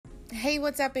Hey,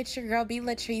 what's up? It's your girl, B.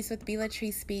 Latrice with B.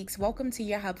 Latrice Speaks. Welcome to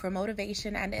your hub for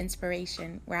motivation and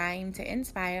inspiration, where I aim to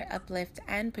inspire, uplift,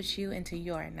 and push you into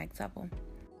your next level.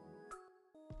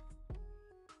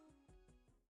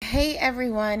 Hey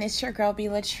everyone, it's your girl, B.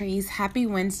 Latrice. Happy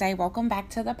Wednesday. Welcome back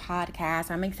to the podcast.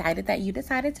 I'm excited that you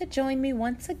decided to join me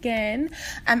once again.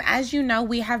 As you know,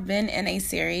 we have been in a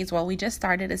series. Well, we just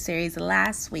started a series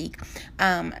last week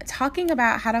talking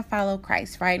about how to follow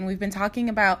Christ, right? And we've been talking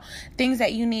about things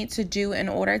that you need to do in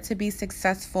order to be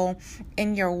successful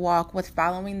in your walk with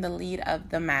following the lead of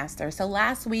the Master. So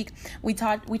last week, we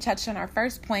touched on our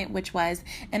first point, which was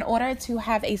in order to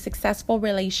have a successful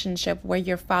relationship where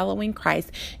you're following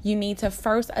Christ, you need to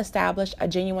first establish a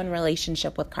genuine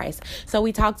relationship with Christ. So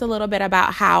we talked a little bit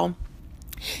about how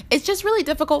it's just really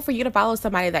difficult for you to follow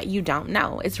somebody that you don't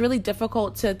know. It's really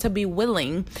difficult to be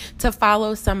willing to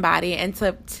follow somebody and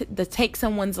to take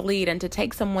someone's lead and to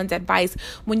take someone's advice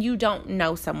when you don't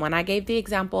know someone. I gave the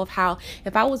example of how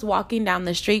if I was walking down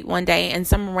the street one day and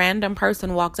some random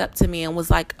person walked up to me and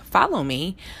was like, "Follow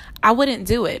me," I wouldn't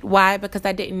do it. Why? Because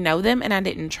I didn't know them and I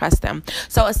didn't trust them.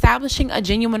 So establishing a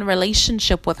genuine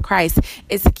relationship with Christ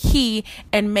is key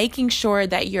in making sure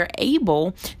that you're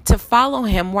able to follow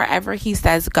him wherever he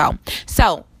says go.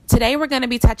 So today we're going to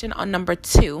be touching on number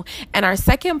 2, and our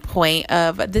second point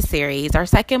of the series, our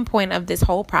second point of this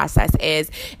whole process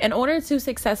is in order to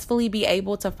successfully be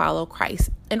able to follow Christ,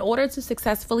 in order to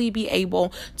successfully be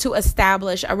able to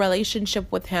establish a relationship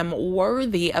with him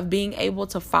worthy of being able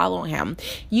to follow him,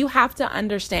 you have to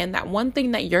understand that one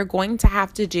thing that you're going to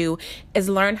have to do is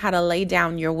learn how to lay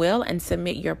down your will and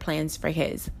submit your plans for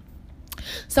his.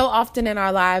 So often in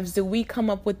our lives, do we come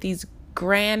up with these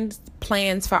grand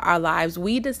plans for our lives?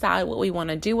 We decide what we want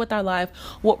to do with our life,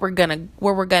 where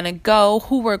we're gonna go,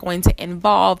 who we're going to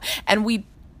involve, and we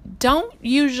don't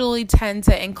usually tend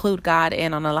to include God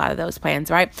in on a lot of those plans,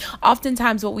 right?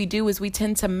 Oftentimes what we do is we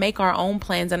tend to make our own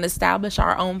plans and establish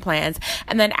our own plans.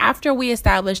 And then after we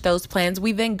establish those plans,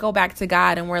 we then go back to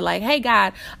God and we're like, "Hey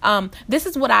God, this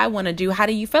is what I want to do. How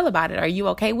do you feel about it? Are you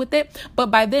okay with it?" But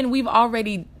by then we've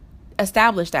already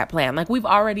established that plan. Like we've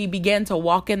already began to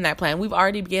walk in that plan. We've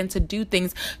already began to do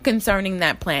things concerning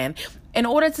that plan. In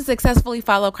order to successfully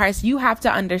follow Christ, you have to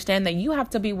understand that you have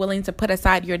to be willing to put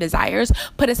aside your desires,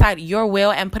 put aside your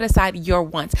will, and put aside your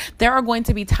wants. There are going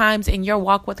to be times in your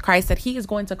walk with Christ that he is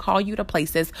going to call you to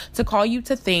places, to call you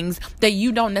to things that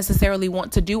you don't necessarily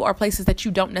want to do or places that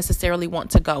you don't necessarily want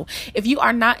to go. If you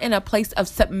are not in a place of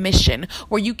submission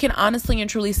where you can honestly and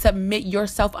truly submit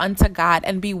yourself unto God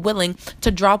and be willing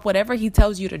to drop whatever he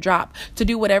tells you to drop, to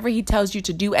do whatever he tells you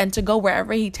to do, and to go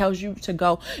wherever he tells you to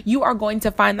go, you are going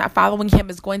to find that following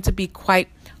him is going to be quite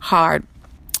hard.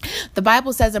 The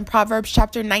Bible says in Proverbs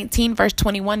chapter 19, verse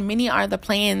 21, "Many are the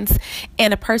plans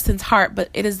in a person's heart, but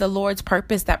it is the Lord's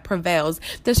purpose that prevails."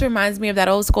 This reminds me of that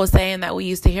old school saying that we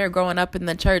used to hear growing up in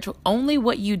the church: only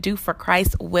what you do for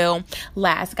Christ will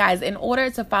last. Guys, in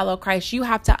order to follow Christ, you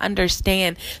have to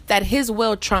understand that his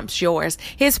will trumps yours.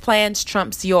 His plans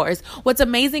trumps yours. What's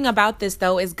amazing about this,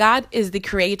 though, is God is the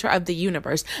creator of the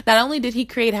universe. Not only did he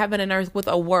create heaven and earth with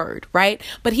a word, right?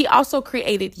 But he also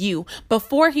created you.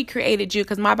 Before he created you,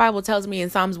 because my Bible tells me in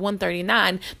Psalms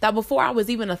 139 that before I was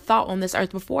even a thought on this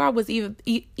earth, before I was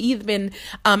even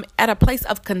at a place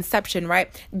of conception, right?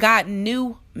 God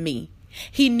knew me.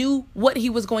 He knew what he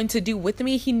was going to do with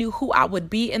me. He knew who I would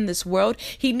be in this world.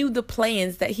 He knew the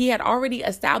plans that he had already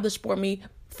established for me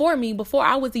before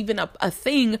I was even a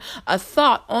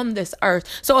thought on this earth.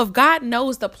 So if God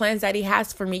knows the plans that he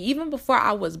has for me, even before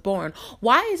I was born,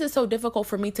 why is it so difficult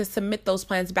for me to submit those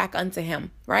plans back unto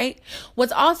him, right?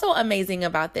 What's also amazing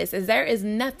about this is there is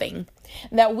nothing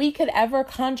that we could ever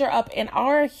conjure up in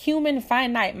our human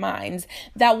finite minds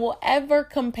that will ever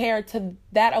compare to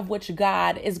that of which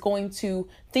God is going to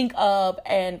think of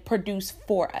and produce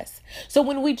for us. So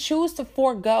when we choose to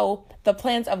forego the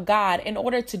plans of God in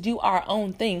order to do our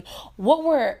own thing, what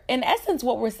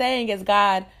we're saying is,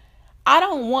 God, I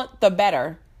don't want the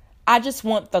better. I just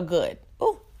want the good.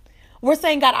 Ooh. We're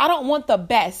saying, God, I don't want the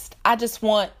best. I just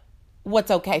want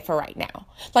what's okay for right now.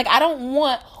 Like, I don't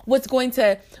want what's going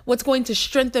to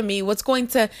strengthen me, what's going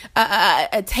to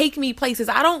take me places.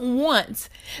 I don't want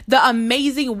the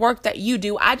amazing work that you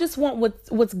do. I just want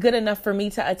what's good enough for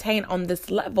me to attain on this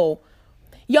level.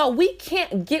 we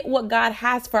can't get what God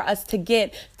has for us to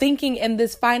get thinking in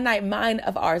this finite mind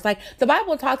of ours. Like the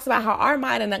Bible talks about how our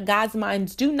mind and God's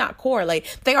minds do not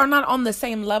correlate. They are not on the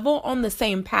same level, on the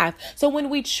same path. So when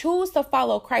we choose to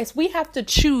follow Christ, we have to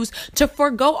choose to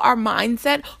forgo our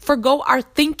mindset, forgo our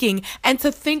thinking, and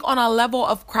to think on a level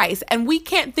of Christ. And we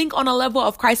can't think on a level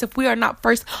of Christ if we are not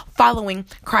first following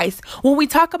Christ. When we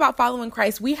talk about following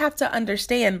Christ, we have to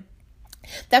understand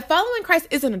that following Christ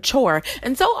isn't a chore.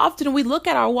 And so often we look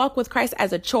at our walk with Christ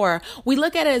as a chore. We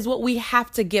look at it as what we have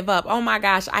to give up. Oh my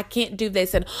gosh, I can't do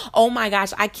this. And oh my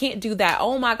gosh, I can't do that.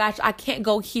 Oh my gosh, I can't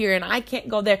go here and I can't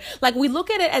go there. Like we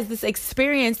look at it as this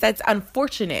experience that's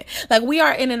unfortunate. Like we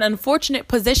are in an unfortunate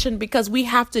position because we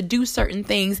have to do certain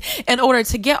things in order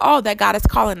to get all that God is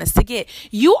calling us to get.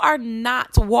 You are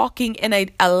not walking in a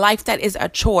life that is a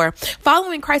chore.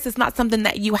 Following Christ is not something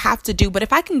that you have to do. But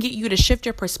if I can get you to shift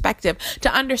your perspective to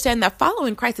understand that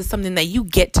following Christ is something that you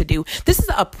get to do. This is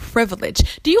a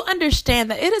privilege. Do you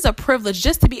understand that it is a privilege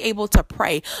just to be able to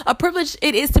pray? A privilege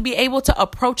it is to be able to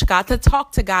approach God, to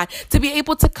talk to God, to be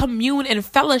able to commune and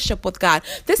fellowship with God.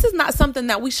 This is not something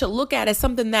that we should look at as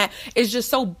something that is just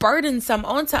so burdensome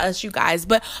onto us, you guys.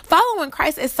 But following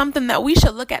Christ is something that we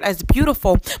should look at as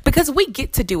beautiful because we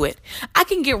get to do it. I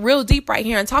can get real deep right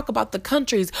here and talk about the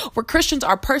countries where Christians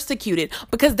are persecuted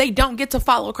because they don't get to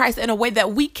follow Christ in a way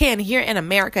that we can here in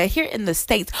America, here in the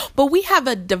States. But we have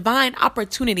a divine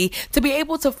opportunity to be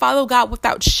able to follow God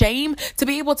without shame, to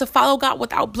be able to follow God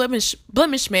without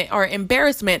blemishment or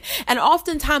embarrassment. And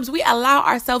oftentimes we allow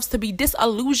ourselves to be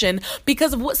disillusioned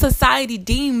because of what society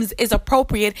deems is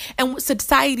appropriate and what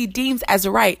society deems as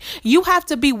right. You have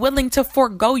to be willing to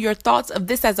forego your thoughts of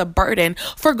this as a burden,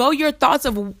 forego your thoughts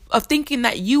of thinking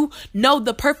that you know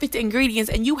the perfect ingredients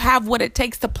and you have what it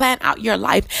takes to plan out your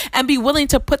life, and be willing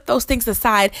to put those things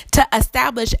aside to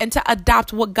establish and to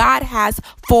adopt what God has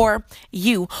for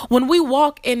you. When we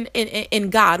walk in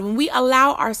God, when we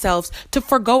allow ourselves to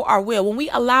forgo our will, when we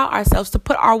allow ourselves to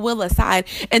put our will aside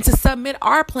and to submit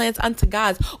our plans unto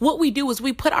God's, what we do is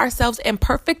we put ourselves in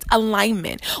perfect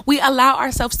alignment. We allow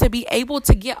ourselves to be able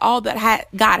to get all that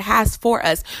God has for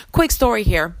us. Quick story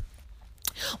here.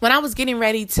 When I was getting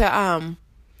ready to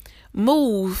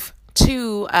move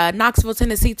to Knoxville,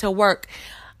 Tennessee to work,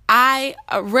 I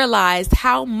realized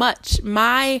how much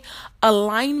my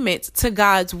alignment to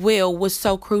God's will was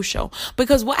so crucial.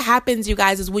 Because what happens, you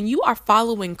guys, is when you are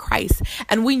following Christ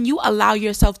and when you allow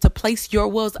yourself to place your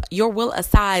will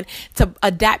aside to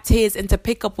adapt His and to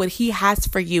pick up what He has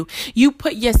for you, you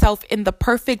put yourself in the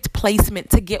perfect placement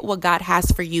to get what God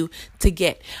has for you to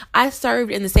get. I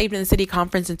served in the Saved in the City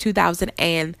conference in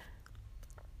 2015.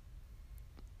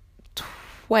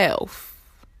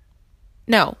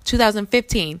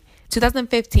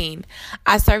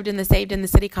 I served in the Saved in the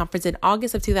City conference in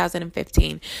August of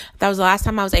 2015. That was the last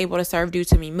time I was able to serve due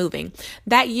to me moving.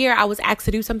 That year, I was asked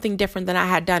to do something different than I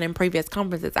had done in previous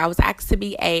conferences. I was asked to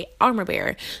be a armor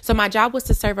bearer. So my job was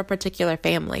to serve a particular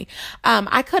family.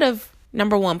 I could have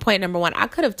point number one, I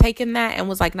could have taken that and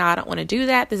was like, no, I don't want to do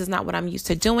that. This is not what I'm used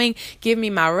to doing. Give me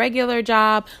my regular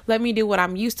job. Let me do what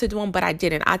I'm used to doing. But I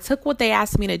didn't. I took what they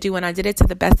asked me to do and I did it to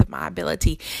the best of my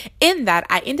ability. In that,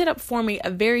 I ended up forming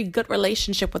a very good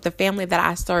relationship with the family that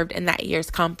I served in that year's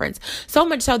conference. So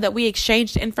much so that we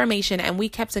exchanged information and we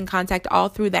kept in contact all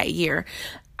through that year.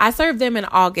 I served them in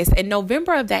August. In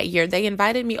November of that year, they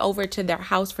invited me over to their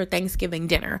house for Thanksgiving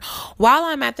dinner. While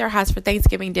I'm at their house for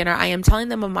Thanksgiving dinner, I am telling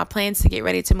them of my plans to get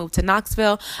ready to move to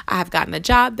Knoxville. I have gotten a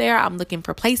job there. I'm looking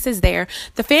for places there.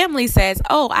 The family says,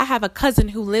 oh, I have a cousin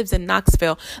who lives in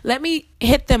Knoxville. Let me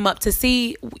hit them up to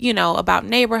see, about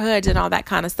neighborhoods and all that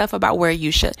kind of stuff about where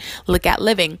you should look at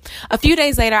living. A few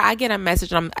days later, I get a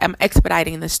message. I'm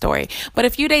expediting the story. But a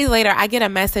few days later, I get a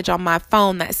message on my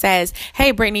phone that says,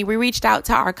 hey, Brittany, we reached out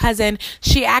to our cousin.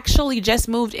 She actually just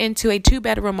moved into a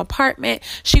 2-bedroom apartment.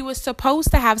 She was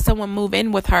supposed to have someone move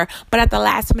in with her, but at the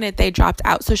last minute they dropped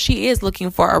out. So she is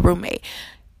looking for a roommate.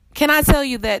 Can I tell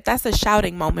you that that's a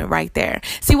shouting moment right there?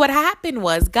 See, what happened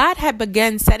was God had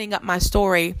begun setting up my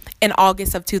story in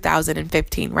August of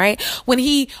 2015, right? When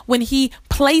he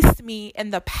placed me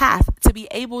in the path to be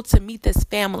able to meet this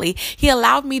family, He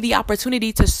allowed me the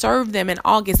opportunity to serve them in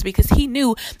August because He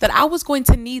knew that I was going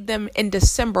to need them in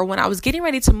December when I was getting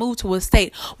ready to move to a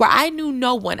state where I knew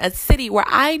no one, a city where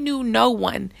I knew no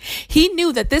one. He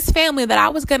knew that this family that I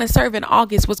was going to serve in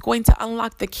August was going to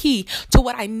unlock the key to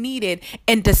what I needed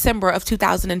in December of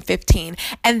 2015.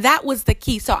 And that was the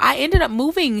key. So I ended up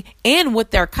moving in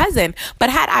with their cousin. But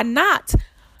had I not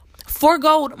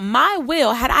forgoed my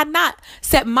will, had I not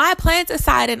set my plans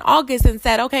aside in August and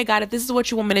said, okay, God, if this is what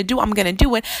you want me to do, I'm going to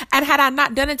do it. And had I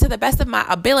not done it to the best of my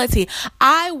ability,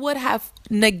 I would have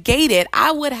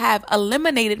I would have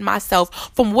eliminated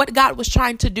myself from what God was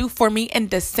trying to do for me in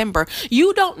December.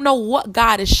 You don't know what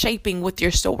God is shaping with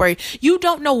your story. You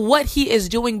don't know what he is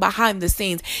doing behind the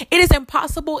scenes. It is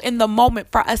impossible in the moment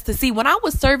for us to see. When I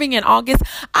was serving in August,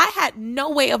 I had no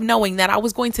way of knowing that I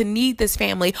was going to need this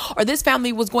family, or this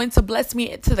family was going to bless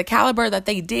me to the caliber that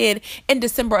they did in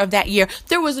December of that year.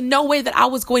 There was no way that I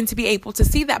was going to be able to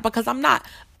see that, because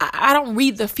I don't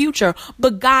read the future,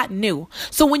 but God knew.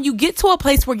 So when you get to a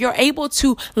place where you're able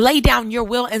to lay down your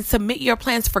will and submit your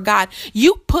plans for God,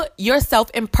 you put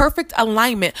yourself in perfect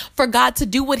alignment for God to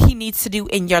do what he needs to do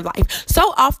in your life.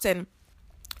 So often,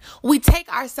 we take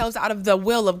ourselves out of the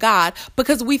will of God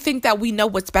because we think that we know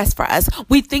what's best for us.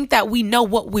 We think that we know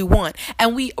what we want,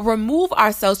 and we remove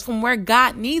ourselves from where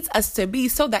God needs us to be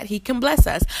so that he can bless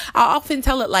us. I often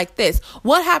tell it like this.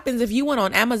 What happens if you went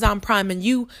on Amazon Prime and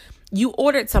you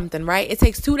ordered something, right? It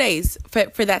takes 2 days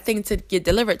for that thing to get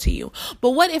delivered to you.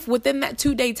 But what if within that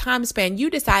 2-day time span, you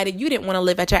decided you didn't want to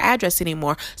live at your address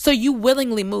anymore? So you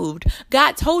willingly moved.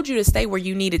 God told you to stay where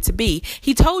you needed to be.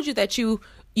 He told you that you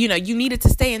needed to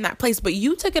stay in that place, but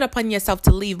you took it upon yourself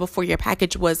to leave before your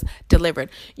package was delivered.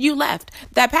 You left.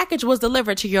 That package was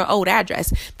delivered to your old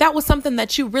address. That was something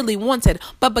that you really wanted,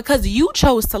 but because you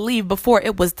chose to leave before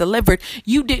it was delivered,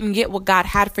 you didn't get what God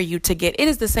had for you to get. It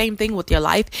is the same thing with your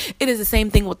life. It is the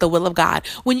same thing with the will of God.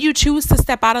 When you choose to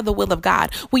step out of the will of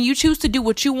God, when you choose to do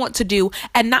what you want to do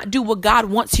and not do what God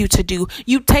wants you to do,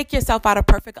 you take yourself out of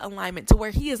perfect alignment to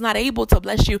where he is not able to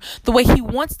bless you the way he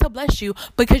wants to bless you,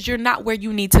 because you're not where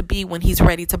you need to be when he's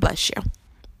ready to bless you.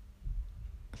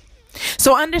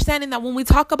 So understanding that when we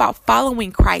talk about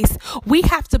following Christ, we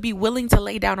have to be willing to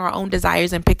lay down our own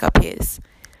desires and pick up his.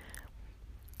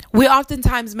 We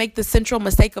oftentimes make the central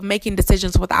mistake of making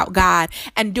decisions without God,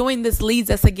 and doing this leads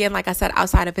us, again, like I said,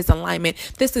 outside of his alignment.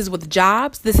 This is with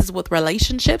jobs. This is with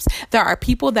relationships. There are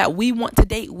people that we want to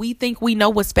date. We think we know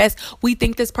what's best. We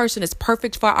think this person is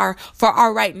perfect for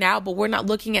our right now, but we're not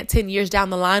looking at 10 years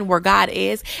down the line where God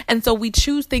is. And so we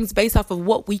choose things based off of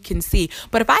what we can see.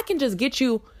 But if I can just get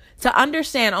you to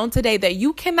understand on today that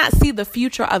you cannot see the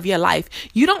future of your life.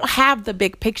 You don't have the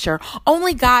big picture.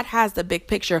 Only God has the big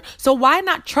picture. So why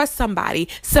not trust somebody,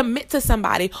 submit to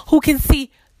somebody who can see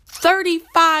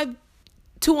 35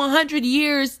 to 100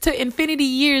 years to infinity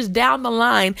years down the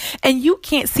line, and you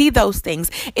can't see those things.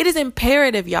 It is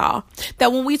imperative, y'all,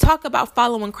 that when we talk about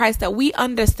following Christ, that we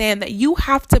understand that you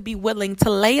have to be willing to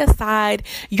lay aside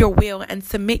your will and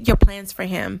submit your plans for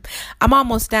him. I'm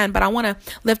almost done, but I want to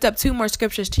lift up 2 more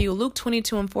scriptures to you. Luke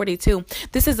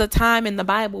 22:42. This is a time in the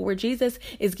Bible where Jesus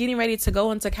is getting ready to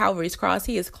go into Calvary's cross.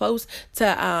 He is close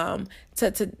to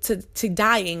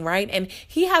dying, right? And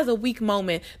he has a weak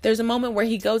moment. There's a moment where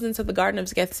he goes into the Garden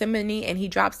of Gethsemane and he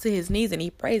drops to his knees and he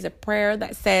prays a prayer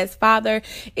that says, Father,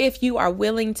 if you are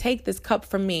willing, take this cup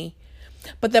from me.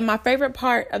 But then my favorite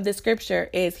part of the scripture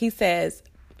is he says,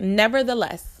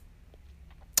 nevertheless,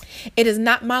 it is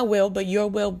not my will, but your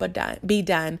will be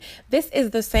done. This is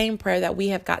the same prayer that we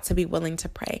have got to be willing to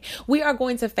pray. We are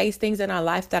going to face things in our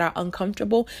life that are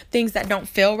uncomfortable, things that don't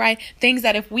feel right, things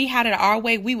that if we had it our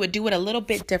way, we would do it a little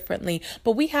bit differently.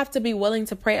 But we have to be willing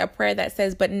to pray a prayer that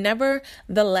says, but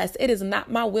nevertheless, it is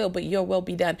not my will, but your will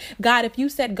be done. God, if you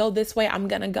said go this way, I'm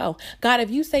going to go. God,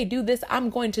 if you say do this, I'm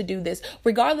going to do this.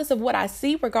 Regardless of what I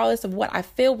see, regardless of what I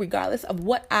feel, regardless of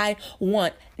what I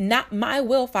want. Not my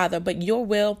will, Father, but your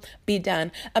will be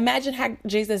done. Imagine how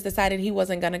Jesus decided he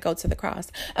wasn't going to go to the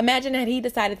cross. Imagine that he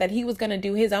decided that he was going to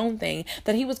do his own thing,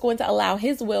 that he was going to allow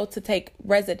his will to take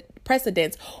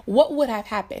precedence. What would have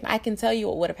happened? I can tell you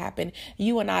what would have happened.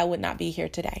 You and I would not be here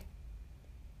today.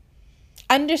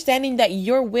 Understanding that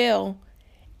your will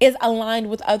is aligned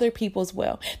with other people's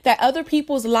will, that other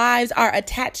people's lives are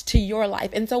attached to your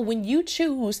life. And so when you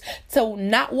choose to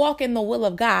not walk in the will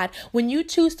of God, when you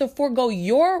choose to forego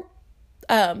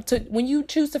when you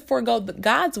choose to forego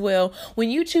God's will, when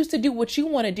you choose to do what you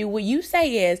want to do, what you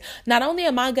say is, not only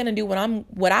am I going to do what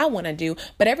I want to do,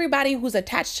 but everybody who's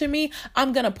attached to me,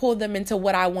 I'm going to pull them into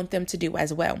what I want them to do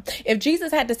as well. If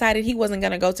Jesus had decided he wasn't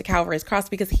going to go to Calvary's cross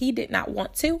because he did not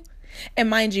want to, and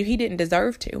mind you, he didn't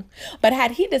deserve to. But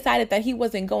had he decided that he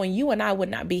wasn't going, you and I would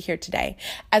not be here today.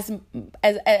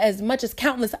 As much as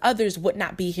countless others would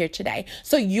not be here today.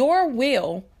 So your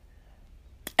will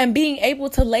and being able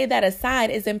to lay that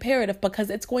aside is imperative because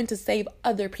it's going to save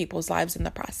other people's lives in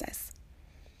the process.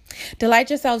 Delight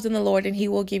yourselves in the Lord and he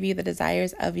will give you the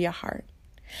desires of your heart.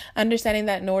 Understanding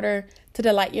that in order to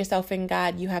delight yourself in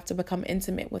God, you have to become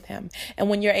intimate with him. And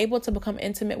when you're able to become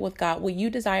intimate with God, what you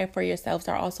desire for yourselves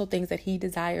are also things that he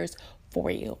desires for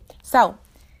you. So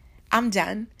I'm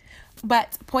done.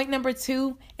 But point number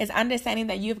 2 is understanding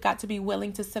that you've got to be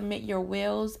willing to submit your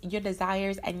wills, your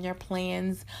desires, and your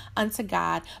plans unto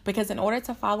God. Because in order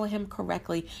to follow him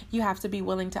correctly, you have to be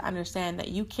willing to understand that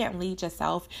you can't lead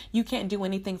yourself. You can't do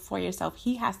anything for yourself.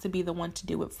 He has to be the one to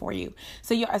do it for you.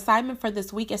 So your assignment for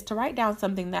this week is to write down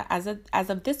something that as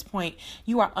of this point,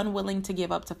 you are unwilling to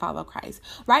give up to follow Christ.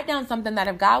 Write down something that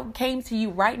if God came to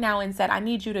you right now and said, I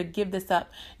need you to give this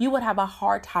up, you would have a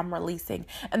hard time releasing.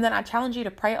 And then I challenge you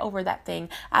to pray over that thing.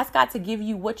 Ask God to give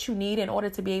you what you need in order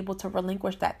to be able to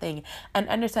relinquish that thing, and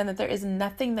understand that there is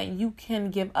nothing that you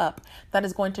can give up that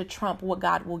is going to trump what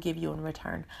God will give you in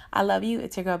return. I love you.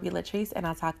 It's your girl, B. Latrice, and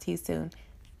I'll talk to you soon.